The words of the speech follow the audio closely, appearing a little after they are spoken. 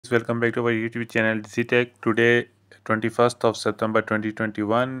guys, welcome back to our YouTube channel DC Tech. Today 21st of September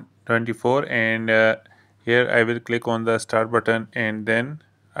 2021 24, and here I will click on the start button, and then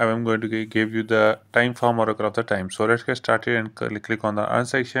I am going to give you the time form oracle of the time. So let's get started and click on the earn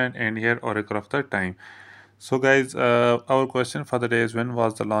section, and here oracle of the time. So guys, our question for the day is, when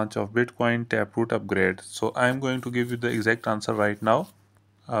was the launch of Bitcoin Taproot upgrade? So I am going to give you the exact answer right now.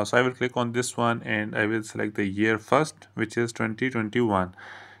 So I will click on this one and I will select the year first, which is 2021,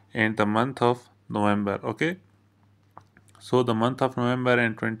 and the month of November. Okay, so the month of November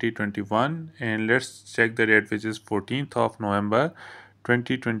and 2021, and let's check the date, which is 14th of November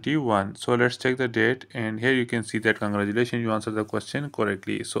 2021. So let's check the date, and here you can see that congratulations, you answered the question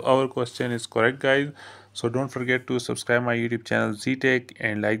correctly. So our question is correct, guys. So don't forget to subscribe my YouTube channel ZTech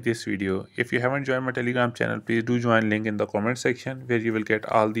and like this video. If you haven't joined my Telegram channel, please do join, link in the comment section, where you will get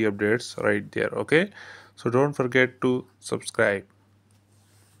all the updates right there. Okay, so don't forget to subscribe.